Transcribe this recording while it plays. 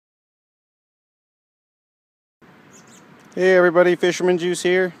Hey everybody, Fisherman Juice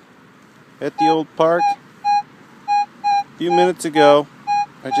here at the old park. A few minutes ago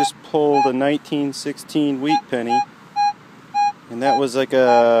I just pulled a 1916 wheat penny, and that was like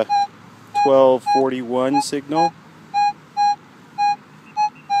a 1241 signal.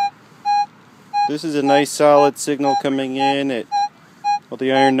 This is a nice solid signal coming in. Well,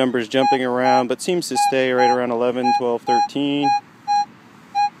 the iron number's jumping around, but seems to stay right around 11, 12, 13.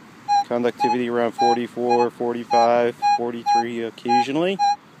 Conductivity around 44, 45, 43 occasionally.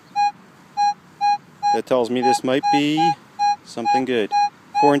 That tells me this might be something good.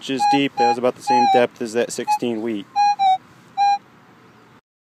 4 inches deep, that was about the same depth as that 16 wheat.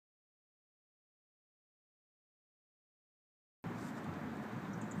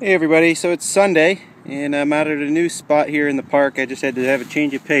 Hey everybody, so it's Sunday and I'm out at a new spot here in the park. I just had to have a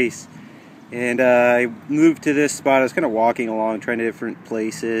change of pace. And I moved to this spot. I was kind of walking along, trying different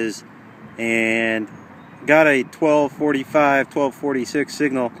places, and got a 1245, 1246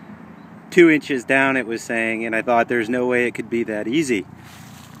 signal 2 inches down, it was saying, and I thought there's no way it could be that easy.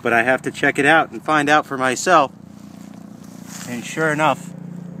 But I have to check it out and find out for myself. And sure enough,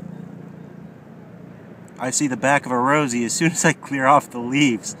 I see the back of a Rosie as soon as I clear off the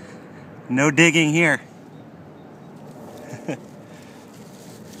leaves. No digging here.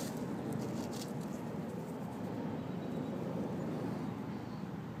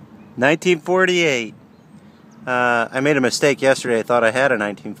 1948. I made a mistake yesterday. I thought I had a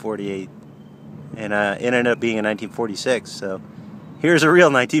 1948, and it ended up being a 1946. So here's a real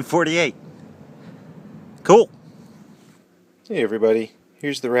 1948. Cool. Hey everybody,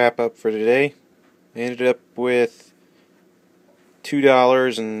 here's the wrap up for today. I ended up with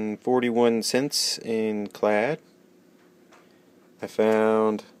 $2.41 in clad. I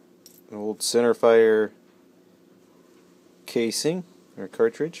found an old centerfire casing or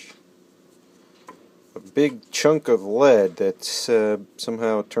cartridge. A big chunk of lead that's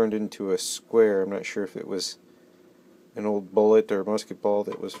somehow turned into a square. I'm not sure if it was an old bullet or musket ball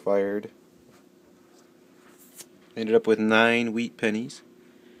that was fired. Ended up with 9 wheat pennies,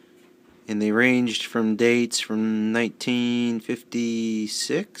 and they ranged from dates from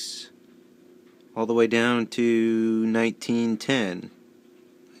 1956 all the way down to 1910.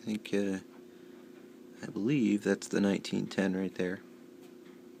 I believe that's the 1910 right there.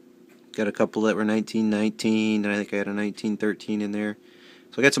 Got a couple that were 1919, and I think I had a 1913 in there.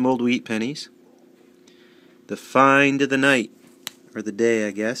 So I got some old wheat pennies. The find of the night, or the day,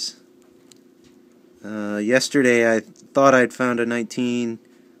 I guess. Yesterday I thought I'd found a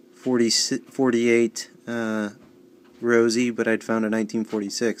 1948 Rosie, but I'd found a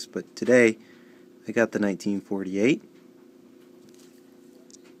 1946. But today I got the 1948.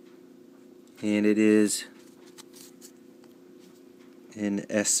 And it is an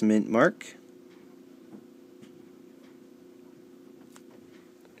S mint mark.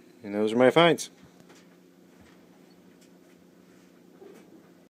 And those are my finds.